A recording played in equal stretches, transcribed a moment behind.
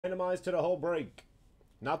Randomized to the whole break.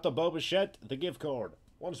 Not the Boba Fett, the gift card.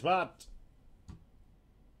 One spot.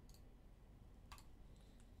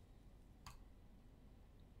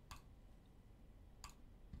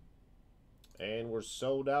 And we're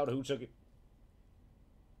sold out. Who took it?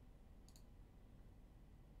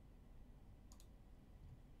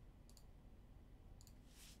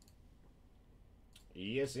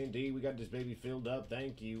 Yes, indeed. We got this baby filled up.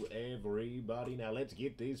 Thank you, everybody. Now let's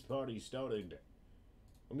get this party started.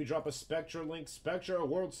 Let me drop a Spectra link. Spectra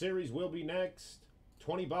World Series will be next.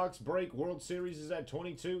 20 box break. World Series is at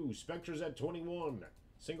 22. Spectra's at 21.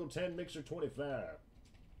 Single 10, mixer 25.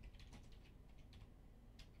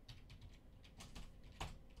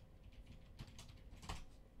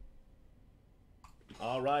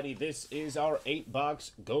 Alrighty, this is our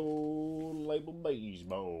 8-box Gold Label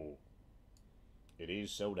Baseball. It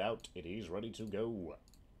is sold out. It is ready to go.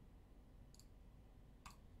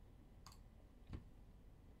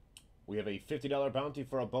 We have a $50 bounty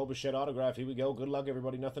for a Boba Fett autograph. Here we go. Good luck,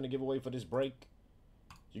 everybody. Nothing to give away for this break.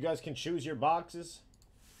 You guys can choose your boxes.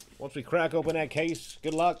 Once we crack open that case,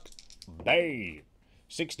 good luck. Bang.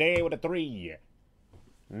 6 day with a 3.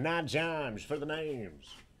 9 times for the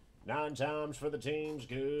names. 9 times for the teams.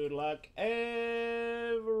 Good luck,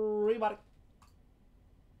 everybody.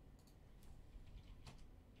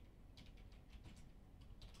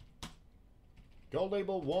 Gold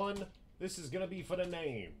label 1. This is going to be for the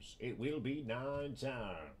names. It will be 9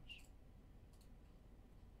 times.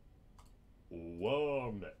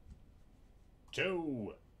 1,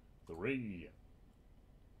 2, 3,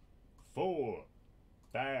 4,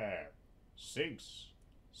 5, 6,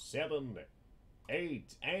 7,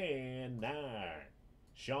 8, and 9.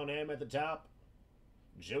 Sean M at the top.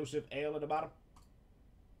 Joseph L at the bottom.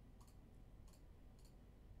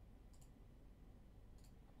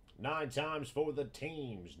 Nine times for the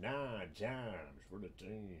teams. 9 times for the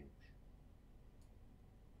teams.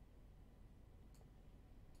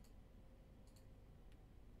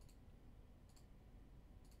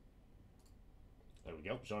 There we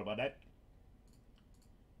go. Sorry about that.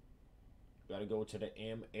 Gotta go to the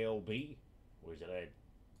MLB. Where's it at?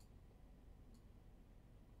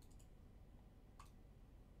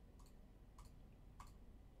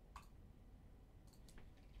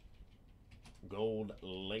 Gold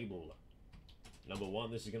label. Number 1,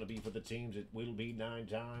 this is going to be for the teams. It will be 9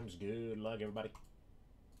 times. Good luck, everybody.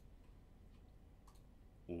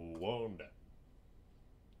 1,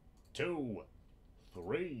 2,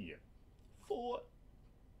 3, 4,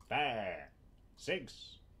 5, 6,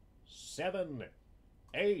 7,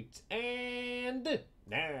 8, and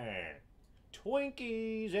 9.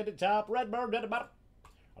 Twinkies at the top, Redbird at the bottom.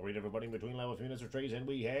 I'll read everybody in between level units or trays, and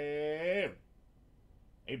we have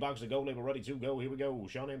 8 boxes of gold label ready to go. Here we go.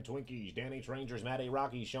 Sean M. Twinkies, Dan H. Rangers, Matt A.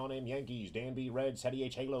 Rockies, Sean M. Yankees, Dan B. Reds, Teddy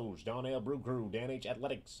H. Halos, Don L. Brew Crew, Dan H.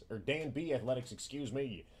 Athletics, or Dan B. Athletics, excuse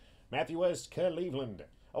me. Matthew S. Cleveland,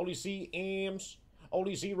 Oli C. Ames,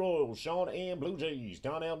 Oli C. Royals, Sean M. Blue Jays,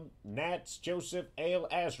 Don L. Nats, Joseph L.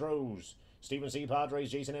 Astros, Stephen C.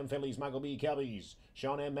 Padres, Jason M. Phillies, Michael B. Cubbies,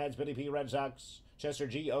 Sean M. Mads Billy P. Red Sox, Chester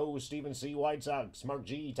G. O. Stephen C. White Sox, Mark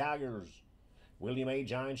G. Tigers, William A.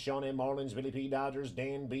 Giants, Sean M. Marlins, Billy P. Dodgers,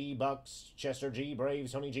 Dan B. Bucks, Chester G.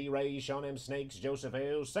 Braves, Tony G. Rays, Sean M. Snakes, Joseph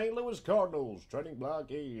L. St. Louis Cardinals. Trading block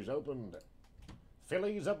is opened.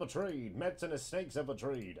 Phillies up a trade. Mets and the Snakes up a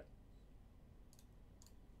trade.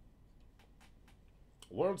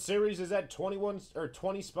 World Series is at 21 or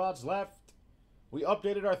 20 spots left. We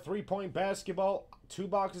updated our 3-point basketball. 2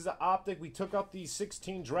 boxes of Optic. We took up the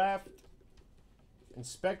 16 draft. And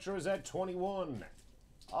Spectra is at 21.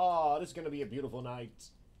 Oh, this is going to be a beautiful night.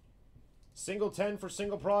 Single 10 for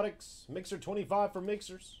single products. Mixer 25 for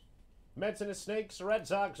mixers. Mets and the Snakes. Red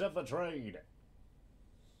Sox up a trade.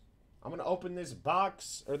 I'm going to open this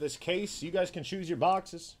box, or this case. You guys can choose your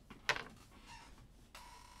boxes.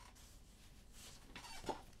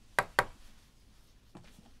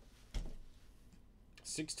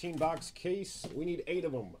 $16-box case. We need 8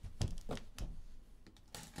 of them.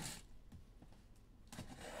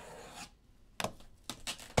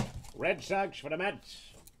 Red Sox for the Mets.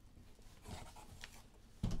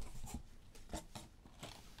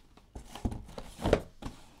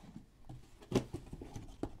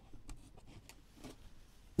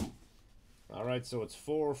 All right, so it's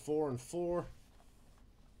 4, 4, and 4.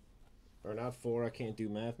 Or not 4, I can't do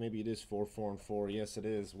math. Maybe it is 4, 4, and 4. Yes, it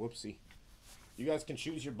is. Whoopsie. You guys can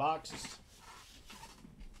choose your boxes.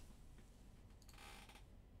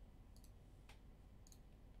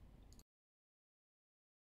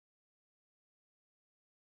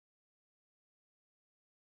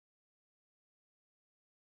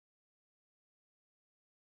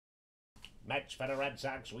 Mets for the Red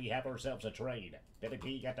Sox. We have ourselves a trade. Billy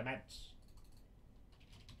P got the Mets.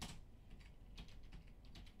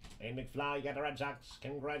 And McFly got the Red Sox.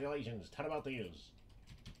 Congratulations. Tell about these.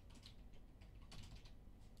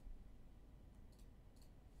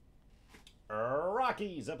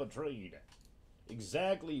 Rockies up a trade.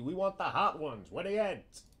 Exactly. We want the hot ones. Where they at?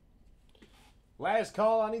 Last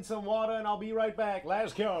call. I need some water and I'll be right back.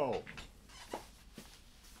 Last call.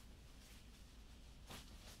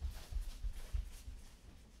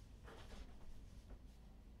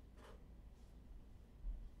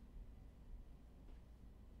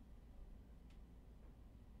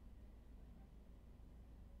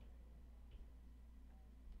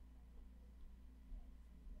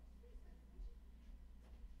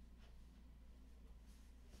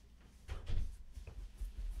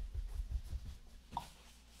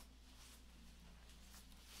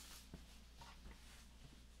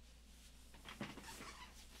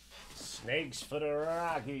 Snakes for the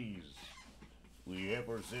Rockies. We have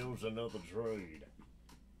ourselves another trade.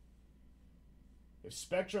 If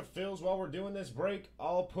Spectra fills while we're doing this break,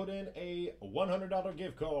 I'll put in a $100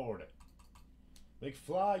 gift card.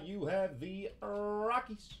 McFly, you have the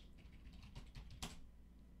Rockies.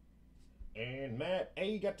 And Matt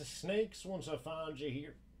A got the Snakes once I find you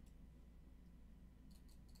here.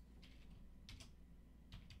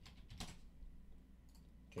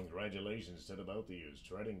 Congratulations to the both of you.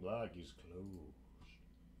 Trading block is closed.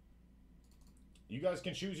 You guys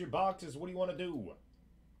can choose your boxes. What do you want to do?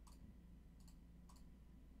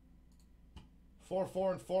 4,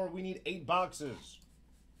 4, and 4. We need 8 boxes.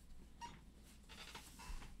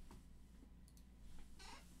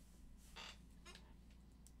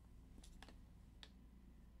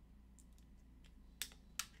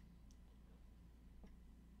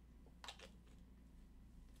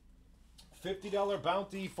 $50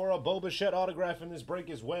 bounty for a Bo Bichette autograph in this break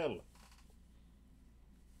as well.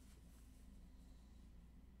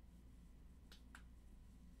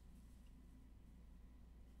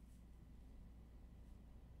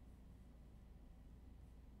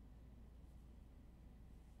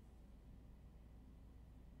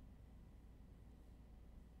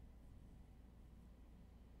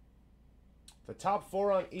 The top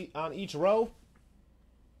 4 on each row.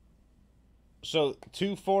 So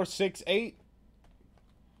 2, 4, 6, 8.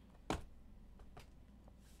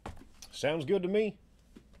 Sounds good to me.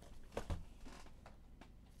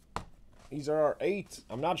 These are our 8.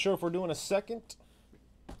 I'm not sure if we're doing a second.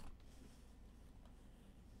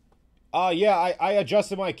 Yeah, I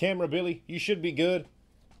adjusted my camera, Billy. You should be good.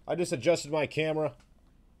 I just adjusted my camera.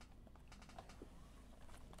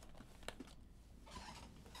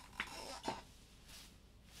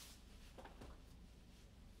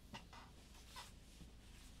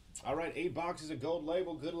 All right, 8 boxes of gold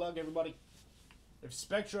label. Good luck, everybody. If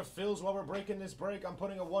Spectra fills while we're breaking this break, I'm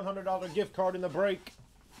putting a $100 gift card in the break.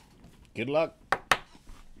 Good luck.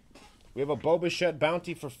 We have a Bo Bichette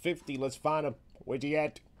bounty for 50. Let's find him. Where's he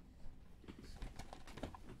at?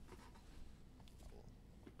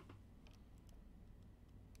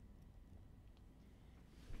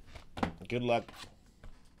 Good luck.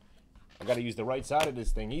 I got to use the right side of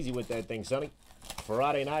this thing. Easy with that thing, Sonny.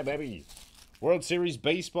 Friday night, baby. World Series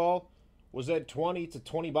Baseball was that 20 to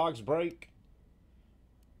 20 box break.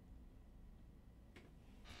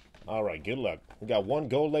 All right, good luck. We got 1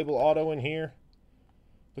 gold label auto in here.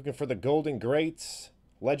 Looking for the Golden Greats,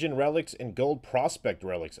 Legend Relics, and Gold Prospect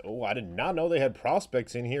Relics. Oh, I did not know they had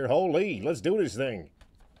prospects in here. Holy, let's do this thing.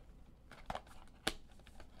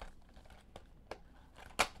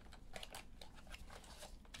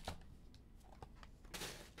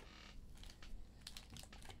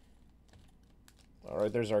 All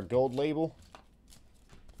right, there's our gold label.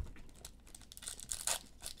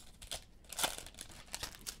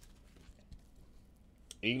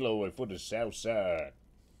 Eloy for the south side.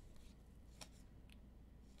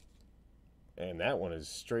 And that one is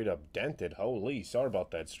straight up dented. Holy, sorry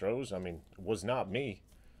about that, Strohs. I mean, it was not me.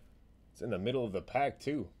 It's in the middle of the pack,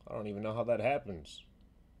 too. I don't even know how that happens.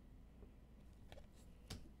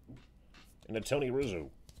 And the Tony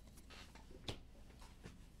Rizzo.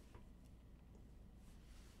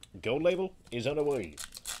 Gold label is underway.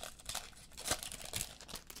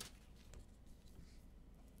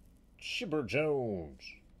 Chipper Jones.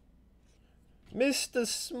 Mr.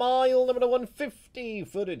 Smile, number 150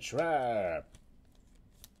 for the Trap.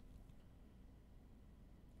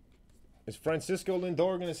 Is Francisco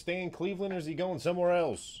Lindor going to stay in Cleveland or is he going somewhere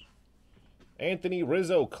else? Anthony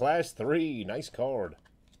Rizzo, Class 3. Nice card.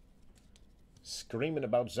 Screaming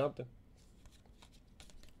about something.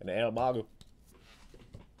 And El Mago.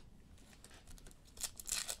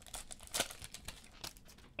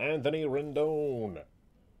 Anthony Rendon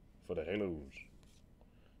for the Halos.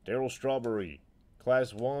 Darryl Strawberry,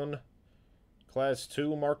 Class 1. Class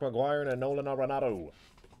 2, Mark McGwire and Nolan Arenado.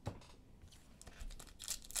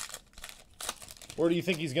 Where do you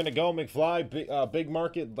think he's going to go, McFly? Big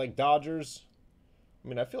market like Dodgers? I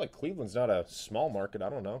mean, I feel like Cleveland's not a small market. I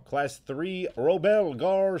don't know. Class 3, Robel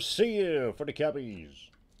Garcia for the Cubbies.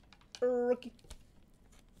 Rookie.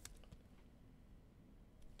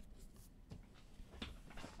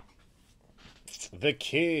 The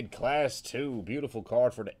Kid, Class 2. Beautiful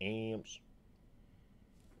card for the Amps.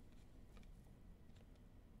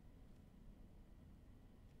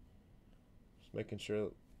 Just making sure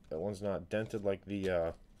that one's not dented like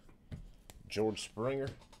the George Springer.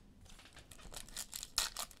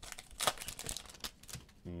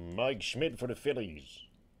 Mike Schmidt for the Phillies.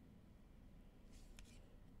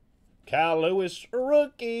 Kyle Lewis,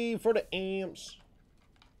 rookie for the Amps.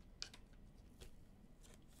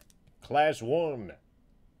 Class 1.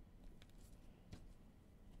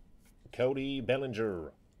 Cody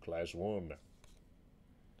Bellinger, Class 1.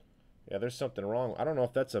 Yeah, there's something wrong. I don't know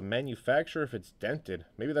if that's a manufacturer, if it's dented.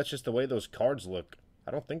 Maybe that's just the way those cards look.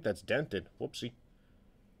 I don't think that's dented. Whoopsie.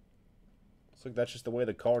 Looks like that's just the way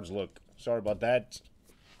the cards look. Sorry about that.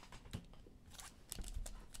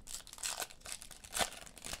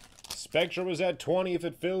 Spectra was at 20 if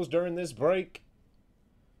it fills during this break.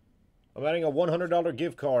 I'm adding a $100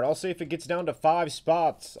 gift card. I'll say if it gets down to 5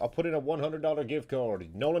 spots, I'll put in a $100 gift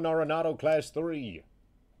card. Nolan Arenado, Class 3.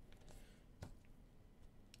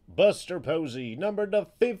 Buster Posey, numbered to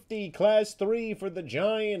 50, Class 3 for the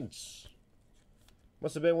Giants.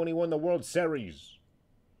 Must have been when he won the World Series.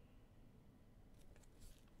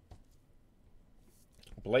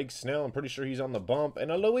 Blake Snell, I'm pretty sure he's on the bump.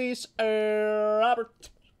 And a Luis Robert.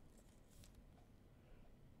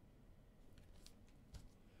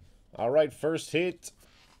 All right, first hit.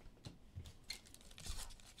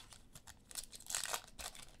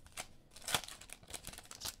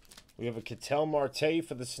 We have a Ketel Marte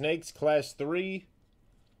for the Snakes, Class 3.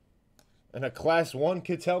 And a Class 1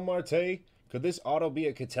 Ketel Marte. Could this auto be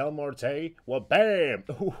a Ketel Marte? Well, bam!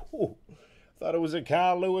 Ooh, thought it was a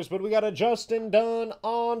Kyle Lewis, but we got a Justin Dunn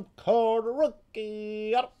on-card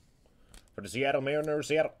rookie auto for the Seattle Mariners.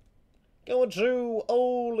 Seattle. Going to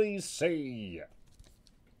Olise.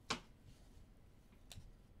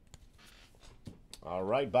 All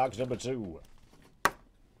right, box number 2.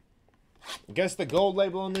 Guess the gold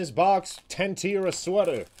label in this box, 10-tier a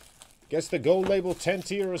sweater. Guess the gold label,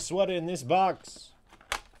 10-tier a sweater in this box.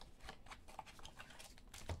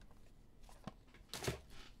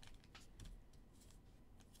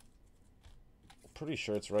 Pretty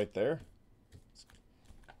sure it's right there.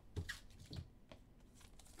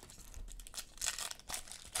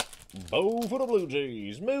 Bo for the Blue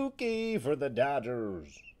Jays. Mookie for the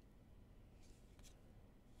Dodgers.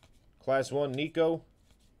 Class 1, Nico.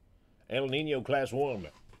 El Nino, Class 1.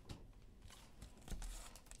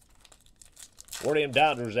 Where them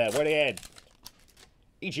Dodgers at? Where they at?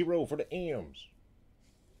 Ichiro for the M's.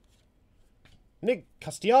 Nick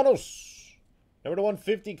Castellanos. Number to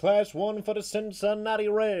 150, Class 1 for the Cincinnati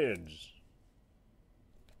Reds.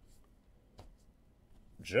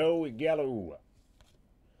 Joey Gallo.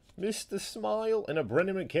 Mr. Smile and a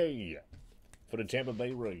Brendan McKay for the Tampa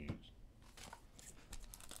Bay Rays.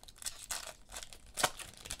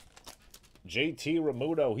 JT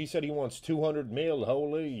Realmuto, he said he wants 200 mil,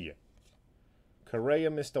 holy. Correa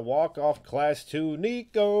missed a walk-off, Class 2.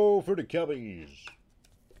 Nico for the Cubbies.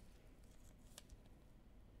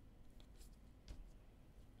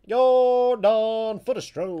 Jordan for the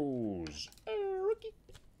Stros. Rookie.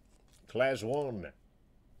 Class 1.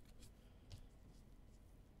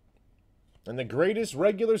 And the greatest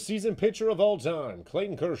regular season pitcher of all time,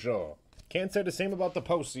 Clayton Kershaw. Can't say the same about the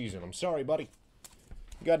postseason. I'm sorry, buddy.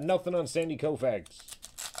 You got nothing on Sandy Koufax.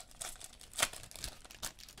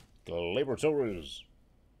 Gleyber Torres.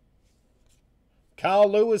 Kyle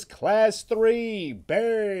Lewis, Class 3.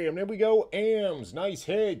 Bam. There we go. Ams. Nice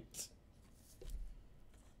hit.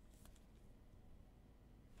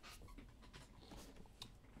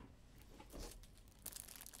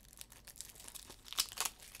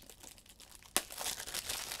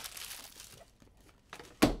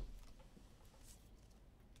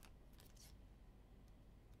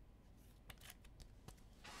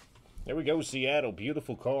 There we go, Seattle.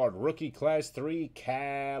 Beautiful card. Rookie Class 3,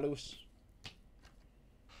 Kyle Lewis.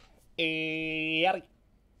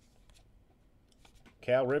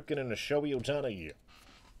 Cal Ripken and a Shohei Ohtani.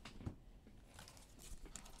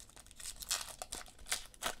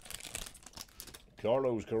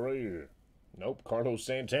 Carlos Correa. Nope, Carlos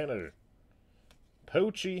Santana.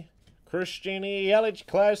 Pochi, Christian Yelich,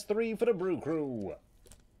 Class 3 for the Brew Crew.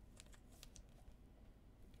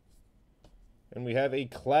 And we have a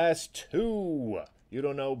Class 2. You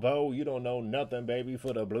don't know, Bo. You don't know nothing, baby,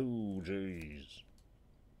 for the Blue Jays.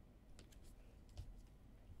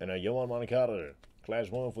 And a Yohan Moncada, Class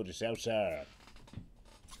 1 for the South Side.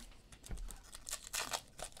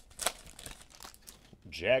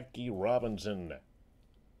 Jackie Robinson.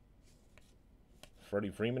 Freddie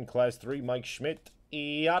Freeman, Class 3. Mike Schmidt,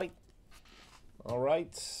 Yachty. All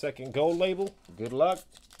right, second gold label. Good luck.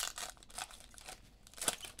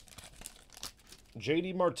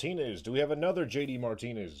 JD Martinez. Do we have another JD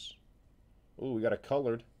Martinez? Ooh, we got a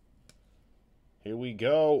colored. Here we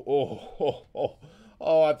go.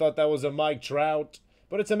 Oh, I thought that was a Mike Trout.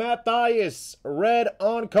 But it's a Mathias. Red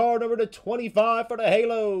on card number to 25 for the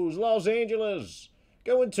Halos. Los Angeles.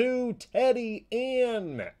 Going to Teddy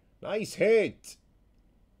N. Nice hit.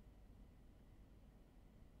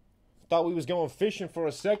 Thought we was going fishing for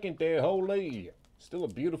a second there. Holy. Still a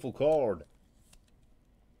beautiful card.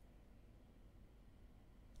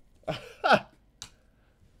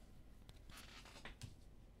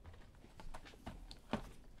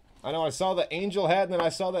 I know I saw the angel head and then I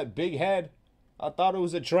saw that big head. I thought it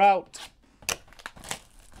was a trout.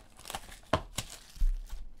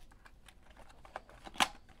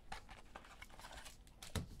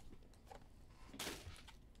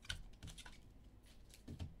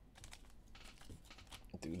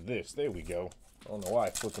 Do this. There we go. I don't know why I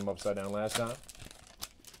flipped him upside down last time.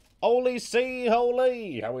 Holy see,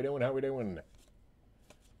 holy. How we doing? How we doing?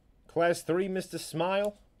 Class 3, Mr.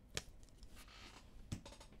 Smile.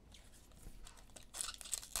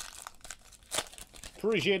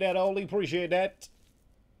 Appreciate that, Oli. Appreciate that.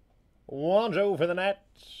 Wanjo for the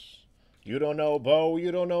Nats. You don't know, Bo.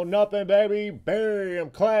 You don't know nothing, baby.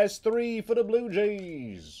 Bam. Class 3 for the Blue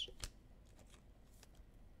Jays.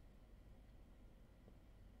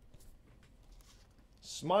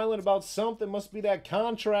 Smiling about something. Must be that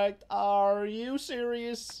contract. Are you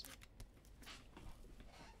serious?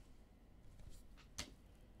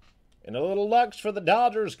 And a little Lux for the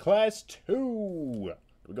Dodgers. Class 2.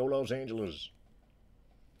 We go Los Angeles.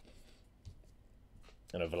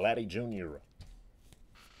 And a Vladdy Jr.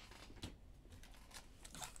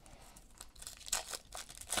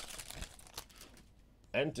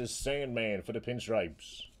 Enter Sandman for the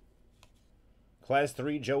Pinstripes. Class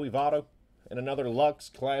 3, Joey Votto. And another Lux,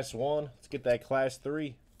 Class 1. Let's get that Class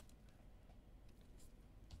 3.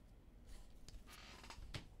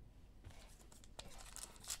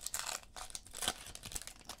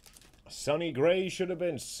 Sonny Gray should have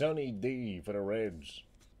been Sonny D for the Reds.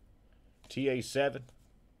 TA7.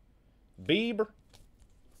 Bieber.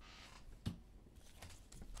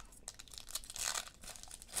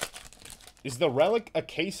 Is the relic a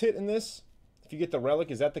case hit in this? If you get the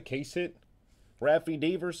relic, is that the case hit? Raffy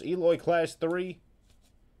Devers, Eloy Class 3.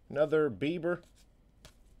 Another Bieber.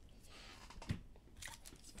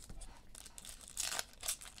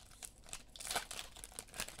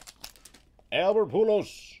 Albert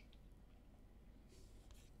Pujols.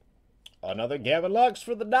 Another Gavin Lux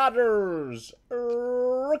for the Dodgers.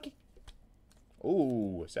 Rookie.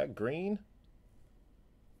 Ooh, is that green?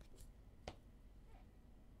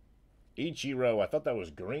 Ichiro. I thought that was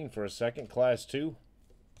green for a second. Class 2.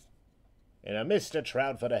 And I missed a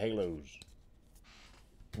Trout for the Halos.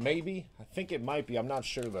 Maybe. I think it might be. I'm not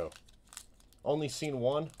sure, though. Only seen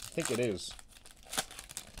one. I think it is.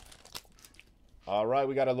 All right,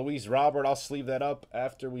 we got a Luis Robert. I'll sleeve that up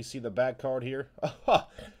after we see the back card here.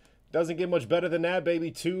 Doesn't get much better than that, baby.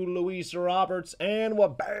 2 Luis Roberts. And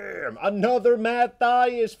what? Bam! Another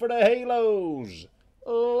Mathias for the Halos.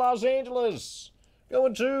 Los Angeles.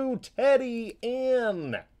 Going to Teddy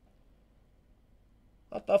N.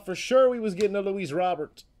 I thought for sure we was getting a Luis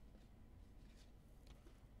Robert.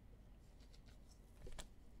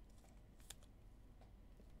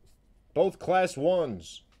 Both Class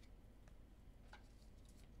 1s.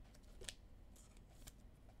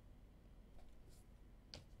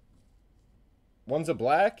 One's a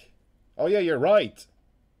black? Oh, yeah, you're right.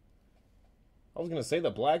 I was going to say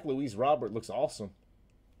the black Luis Robert looks awesome.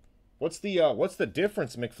 What's the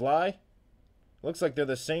difference, McFly? Looks like they're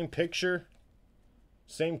the same picture.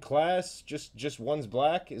 Same class, just one's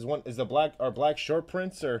black. Is the black are black short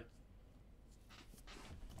prints or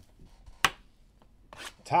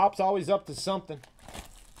Top's always up to something.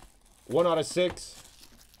 1 out of 6.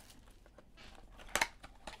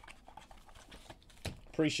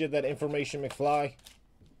 Appreciate that information, McFly.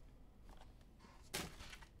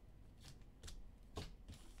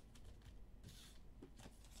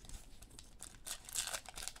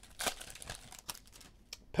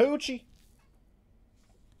 Poochie.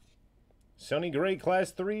 Sonny Gray,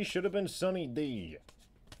 Class 3, should have been Sonny D.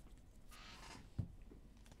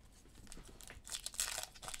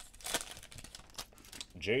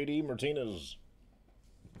 J.D. Martinez.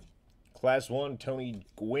 Class 1, Tony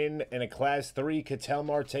Gwynn, and a Class 3, Ketel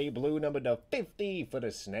Marte Blue, number to 50 for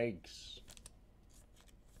the Snakes.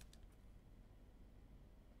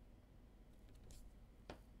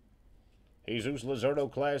 Jesus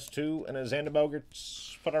Luzardo, Class 2, and a Xander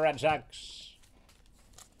Bogaerts for the Red Sox.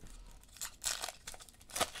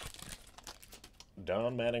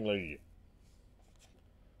 Don Mattingly.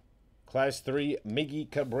 Class 3, Miggy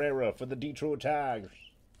Cabrera for the Detroit Tigers.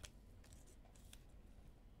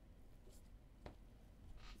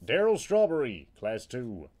 Darryl Strawberry, Class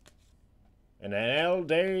 2. And an El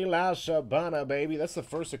De La Sabana, baby. That's the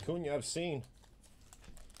first Acuna I've seen.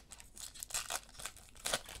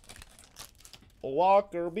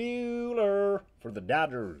 Walker Buehler for the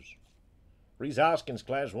Dodgers. Rhys Hoskins,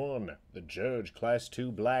 Class 1. The Judge, Class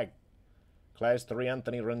 2, Black. Class 3,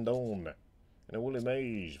 Anthony Rendon. And a Willie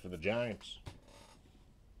Mays for the Giants.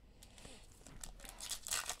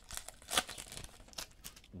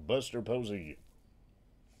 Buster Posey.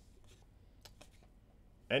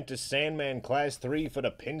 Enter Sandman, Class 3 for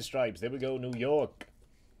the Pinstripes. There we go, New York.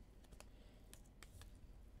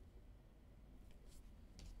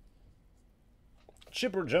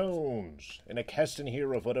 Chipper Jones and a Keston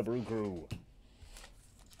Hero for the Brew Crew.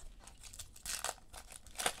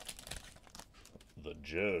 The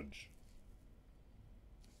Judge.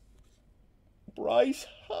 Bryce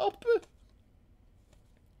Harper.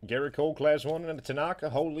 Garrett Cole, Class 1, and a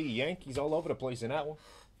Tanaka. Holy Yankees all over the place in that one.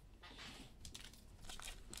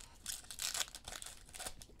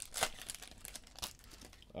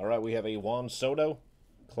 All right, we have a Juan Soto,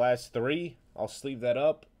 Class 3. I'll sleeve that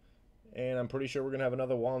up. And I'm pretty sure we're going to have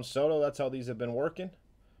another Juan Soto. That's how these have been working.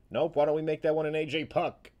 Nope, why don't we make that one an AJ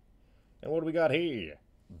Puck? And what do we got here?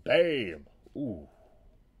 Bam. Ooh.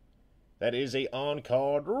 That is a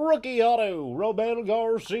on-card rookie auto. Robel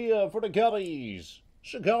Garcia for the Cubbies.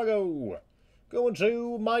 Chicago. Going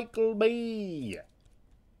to Michael B.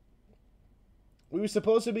 We were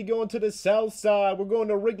supposed to be going to the south side. We're going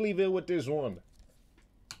to Wrigleyville with this one.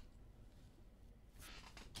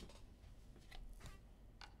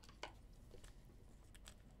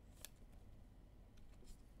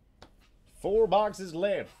 Four boxes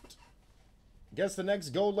left. Guess the next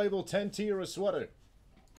gold label 10 tier a sweater.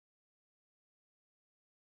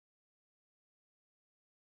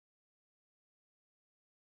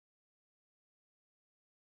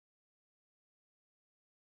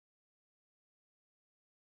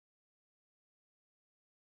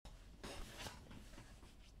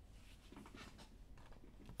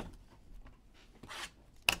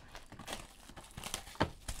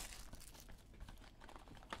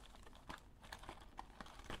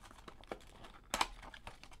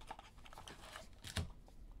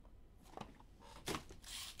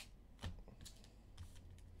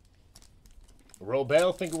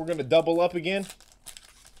 Robel, think we're going to double up again?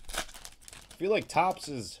 I feel like Topps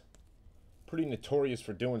is pretty notorious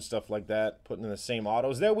for doing stuff like that, putting in the same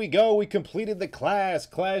autos. There we go. We completed the class.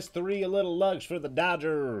 Class 3, a little lugs for the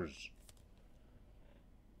Dodgers.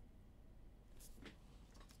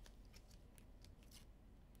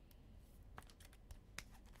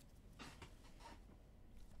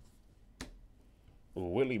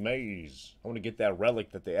 Willie Mays. I want to get that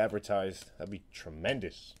relic that they advertised. That'd be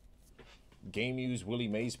tremendous. Game used Willie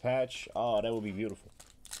Mays patch. Oh, that would be beautiful.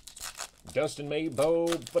 Dustin May, Bo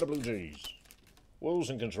for the Blue Jays.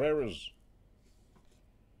 Wilson Contreras.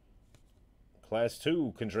 Class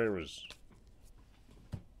 2, Contreras.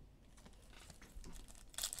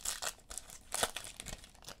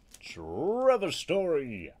 Trevor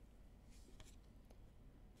Story.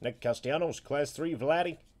 Nick Castellanos, Class 3,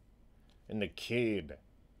 Vladdy. And the Kid.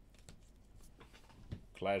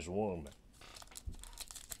 Class 1.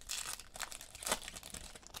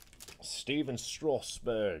 Steven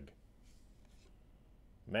Strasburg.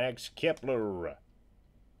 Max Kepler.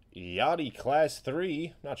 Yachty, Class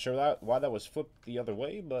 3. Not sure why that was flipped the other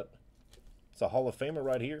way, but it's a Hall of Famer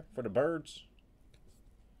right here for the Birds.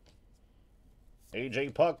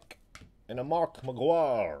 AJ Puck and a Mark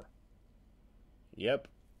McGuire. Yep.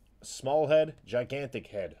 Small head, gigantic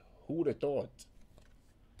head. Who would have thought?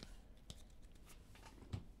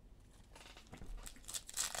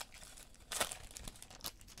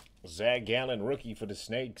 Zach Gallen, rookie for the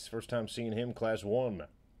Snakes. First time seeing him, Class 1.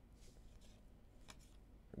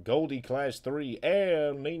 Goldie, Class 3.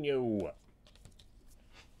 El Nino.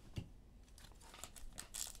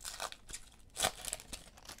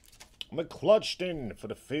 McClutchton for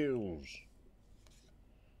the Phils.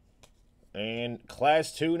 And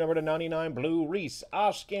Class 2, number to 99, blue, Rhys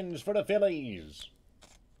Hoskins for the Phillies.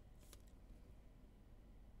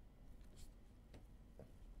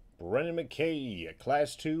 Brendan McKay,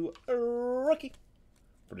 Class 2, rookie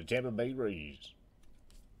for the Tampa Bay Rays.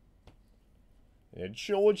 And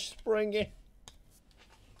George Springer.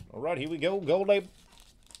 All right, here we go. Gold label.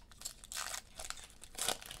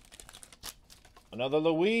 Another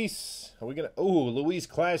Luis. Are we going to... Oh, Luis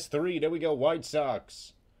Class 3. There we go. White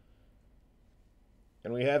Sox.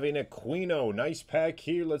 And we have an Aquino. Nice pack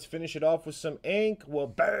here. Let's finish it off with some ink. Well,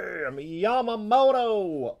 bam!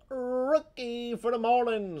 Yamamoto. Rookie for the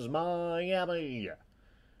Marlins. Miami.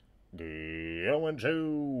 Going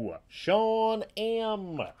to Sean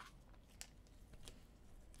M.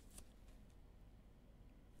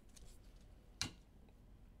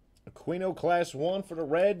 Aquino Class 1 for the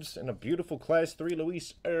Reds. And a beautiful Class 3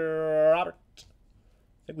 Luis Robert. I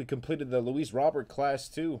think we completed the Luis Robert Class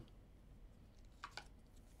 2.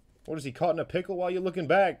 What is he, caught in a pickle while you're looking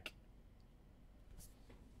back?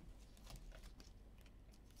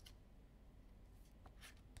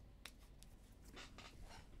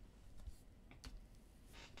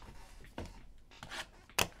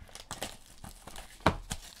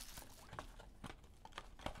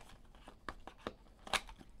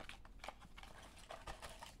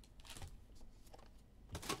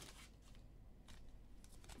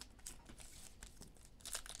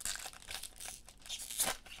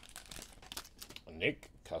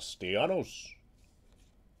 Nick Castellanos.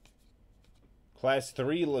 Class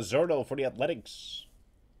 3, Luzardo for the Athletics.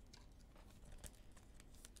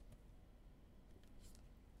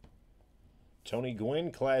 Tony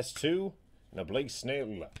Gwynn, Class 2. And a Blake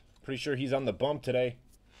Snell. Pretty sure he's on the bump today.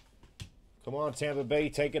 Come on, Tampa Bay.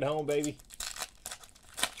 Take it home, baby.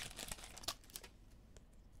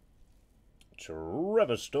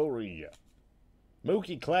 Trevor Story.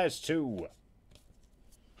 Mookie, Class 2.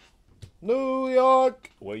 New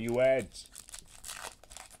York, where you at?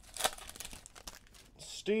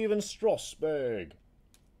 Steven Strasburg.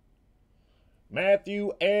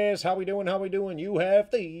 Matthew S. How we doing? How we doing? You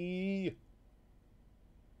have the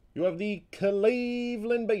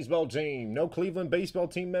Cleveland baseball team. No Cleveland baseball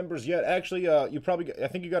team members yet. Actually, I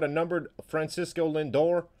think you got a numbered Francisco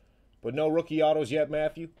Lindor, but no rookie autos yet,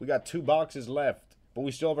 Matthew. We got 2 boxes left, but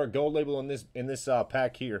we still have our gold label in this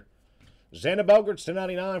pack here. Xander Bogaerts to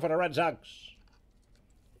 99 for the Red Sox.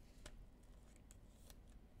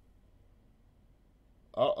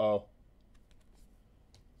 Uh-oh.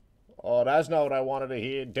 Oh, that's not what I wanted to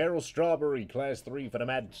hear. Darryl Strawberry, Class 3 for the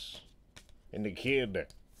Mets. And the kid.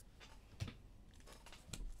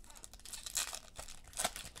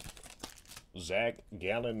 Zach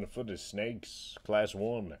Gallen for the Snakes, Class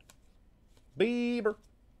 1. Bieber.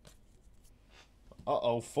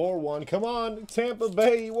 Uh-oh, 4-1. Come on, Tampa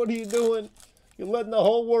Bay, what are you doing? You're letting the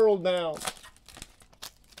whole world down.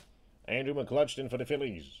 Andrew McClutchin for the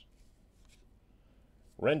Phillies.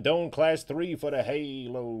 Rendon, Class 3 for the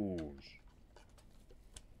Halos.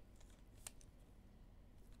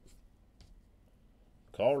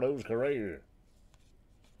 Carlos Correa.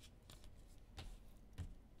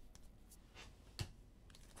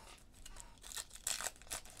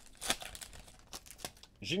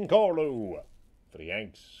 Giancarlo for the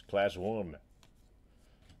Yanks, Class 1.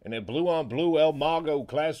 And a blue on blue El Mago,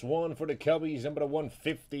 Class 1 for the Cubbies, number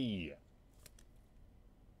 150.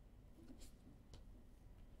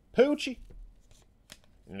 Poochie.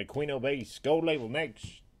 And the Aquino base, gold label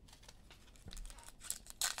next.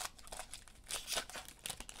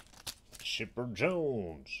 Chipper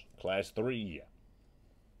Jones, Class 3.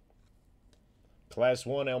 Class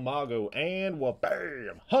 1 El Mago, and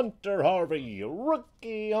bam! Hunter Harvey,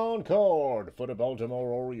 rookie on card for the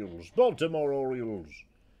Baltimore Orioles. Baltimore Orioles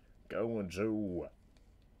going to...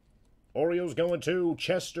 Orioles going to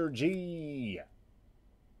Chester G.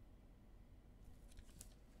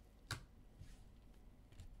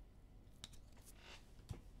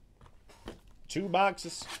 Two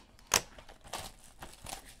boxes.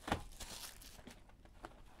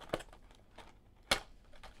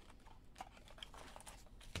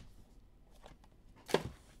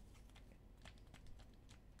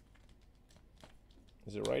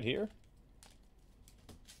 Is it right here?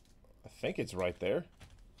 I think it's right there.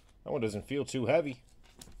 That one doesn't feel too heavy.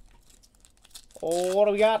 Oh, what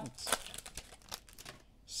do we got?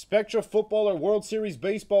 Spectra Football or World Series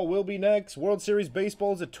Baseball will be next. World Series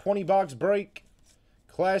Baseball is a 20-box break.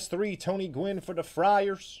 Class 3, Tony Gwynn for the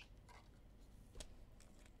Friars.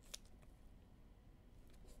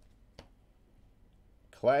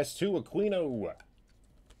 Class 2, Aquino.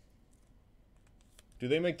 Do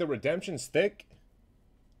they make the redemptions thick?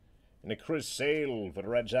 And a Chris Sale for the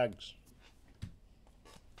Red Sox.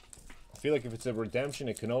 feel like if it's a redemption,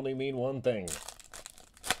 it can only mean one thing.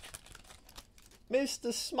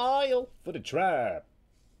 Mr. Smile for the Tribe.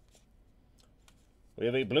 We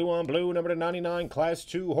have a blue on blue, number 99, Class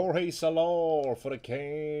 2, Jorge Soler for the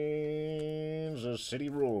Kansas City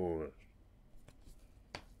Royals.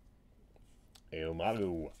 El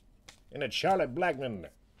Mago. And a Charlotte Blackmon.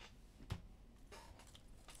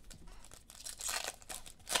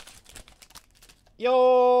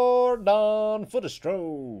 Jordan for the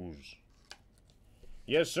Stros.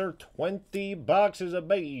 Yes, sir. 20 boxes of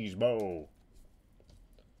baseball.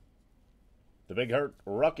 The Big Hurt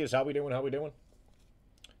Ruckus. How we doing? How we doing?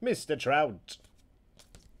 Mr. Trout.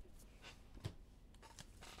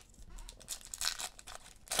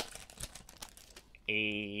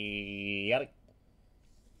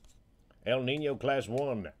 El Nino Class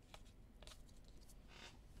 1.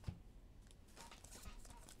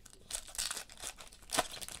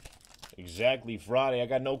 Exactly, Friday. I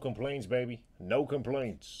got no complaints, baby. No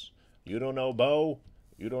complaints. You don't know Bo.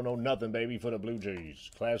 You don't know nothing, baby, for the Blue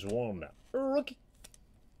Jays. Class 1. Rookie.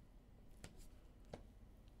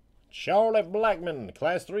 Charlotte Blackmon.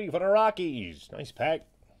 Class 3 for the Rockies. Nice pack.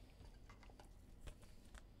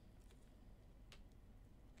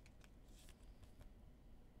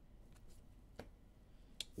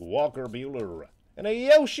 Walker Buehler. And a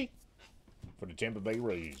Yoshi for the Tampa Bay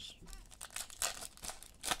Rays.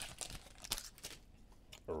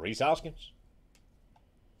 Rhys Hoskins.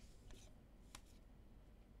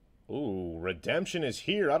 Ooh, redemption is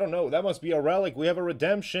here. I don't know. That must be a relic. We have a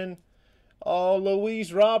redemption. Oh,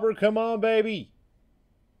 Luis Robert, come on, baby.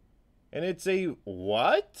 And it's a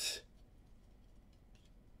what?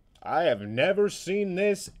 I have never seen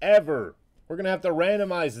this ever. We're going to have to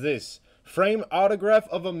randomize this. Frame autograph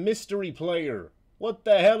of a mystery player. What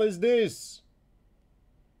the hell is this?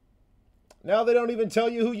 Now they don't even tell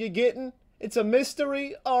you who you're getting? It's a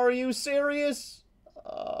mystery? Are you serious?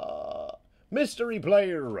 Mystery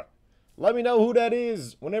player. Let me know who that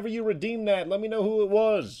is. Whenever you redeem that, let me know who it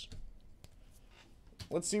was.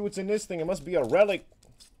 Let's see what's in this thing. It must be a relic.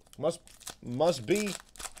 Must be.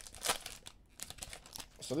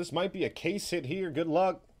 So this might be a case hit here. Good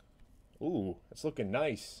luck. Ooh, that's looking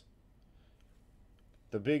nice.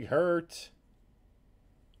 The Big Hurt.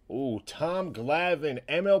 Ooh, Tom Glavine.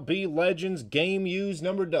 MLB Legends game used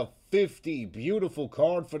number to 50. Beautiful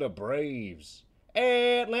card for the Braves.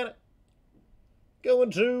 Atlanta.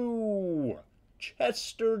 Going to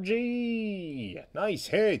Chester G. Nice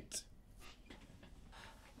hit.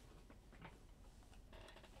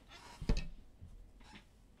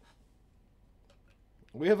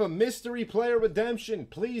 We have a mystery player redemption.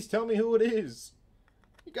 Please tell me who it is.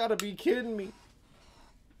 You gotta be kidding me.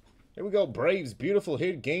 Here we go. Braves. Beautiful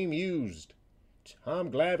hit. Game used.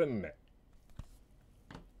 Tom Glavine.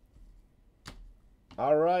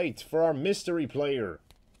 All right. For our mystery player.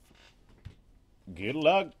 Good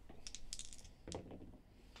luck.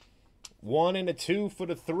 1 and a 2 for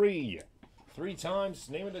the 3. 3 times.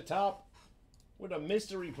 Name at the top. With a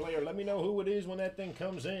mystery player. Let me know who it is when that thing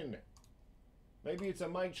comes in. Maybe it's a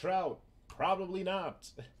Mike Trout. Probably not.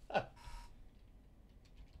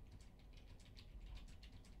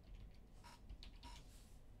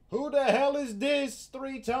 Who the hell is this?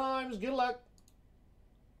 3 times. Good luck.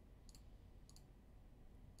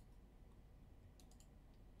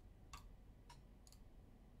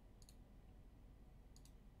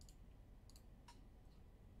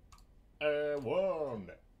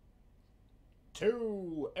 One,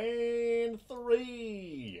 2, and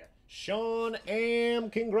 3. Sean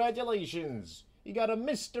M., congratulations. You got a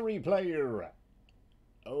mystery player.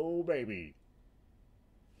 Oh, baby.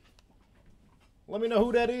 Let me know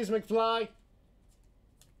who that is, McFly.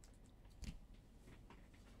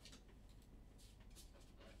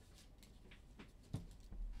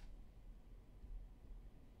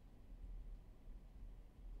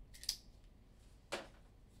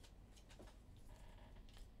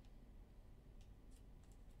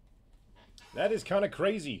 That is kind of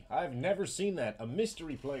crazy. I've never seen that. A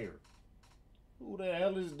mystery player. Who the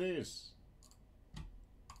hell is this?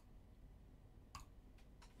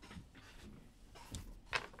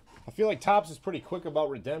 I feel like Topps is pretty quick about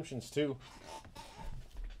redemptions, too.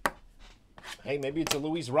 Hey, maybe it's a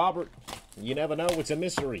Luis Robert. You never know. It's a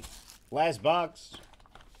mystery. Last box.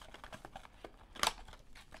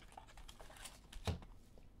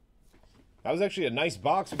 That was actually a nice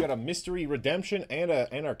box. We got a mystery redemption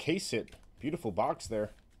and our case hit. Beautiful box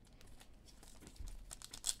there.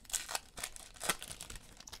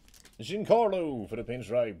 Giancarlo for the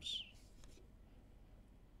Pinstripes.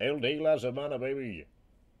 El de la Sabana, baby.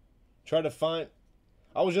 Try to find...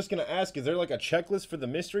 I was just going to ask, is there like a checklist for the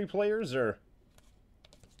mystery players, or...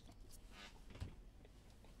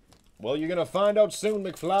 Well, you're going to find out soon,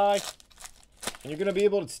 McFly. And you're going to be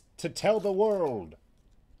able to tell the world.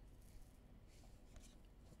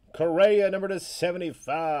 Correa, number to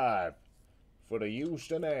 75 for the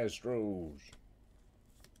Houston Astros.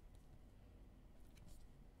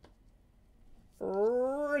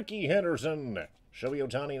 Ricky Henderson, Shohei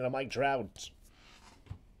Ohtani, and Mike Trout.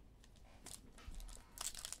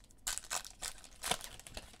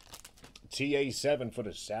 TA7 for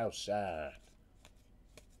the South Side.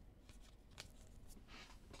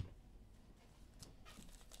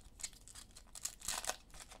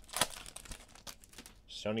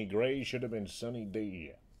 Sonny Gray should have been Sonny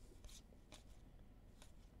D.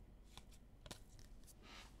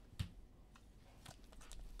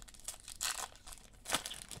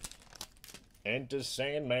 Enter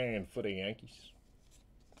Sandman for the Yankees.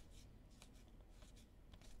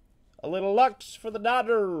 A little Lux for the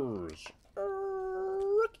Dodgers.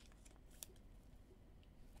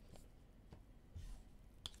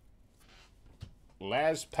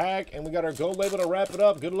 Last pack, and we got our gold label to wrap it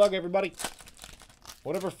up. Good luck, everybody.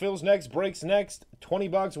 Whatever fills next, breaks next. 20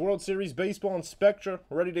 bucks, World Series Baseball and Spectra,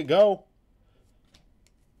 ready to go.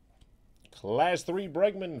 Class 3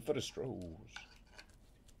 Bregman for the Stros.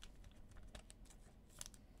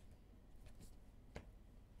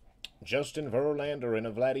 Justin Verlander and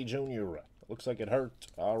a Vladdy Jr. Looks like it hurt.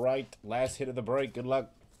 All right, last hit of the break. Good luck.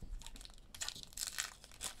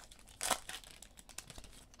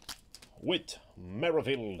 Whit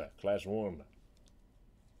Merrifield, Class 1.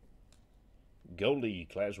 Goldie,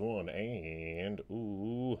 Class 1. And,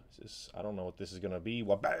 ooh, I don't know what this is going to be.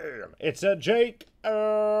 Well, bam! It's a Jake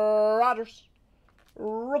Rogers.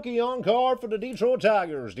 Rookie on card for the Detroit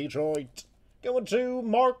Tigers. Detroit. Going to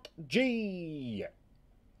Mark G.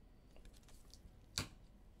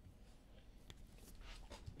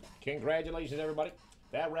 Congratulations, everybody.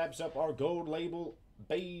 That wraps up our gold label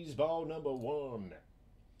baseball number 1.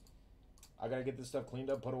 I got to get this stuff cleaned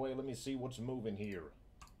up, put away. Let me see what's moving here.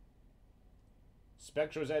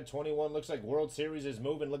 Spectra's at 21. Looks like World Series is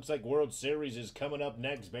moving. Looks like World Series is coming up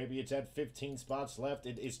next, baby. It's at 15 spots left.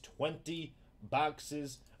 It is 20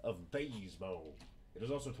 boxes of baseball. It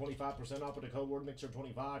is also 25% off with the code word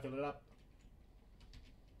Mixer25. Fill it up.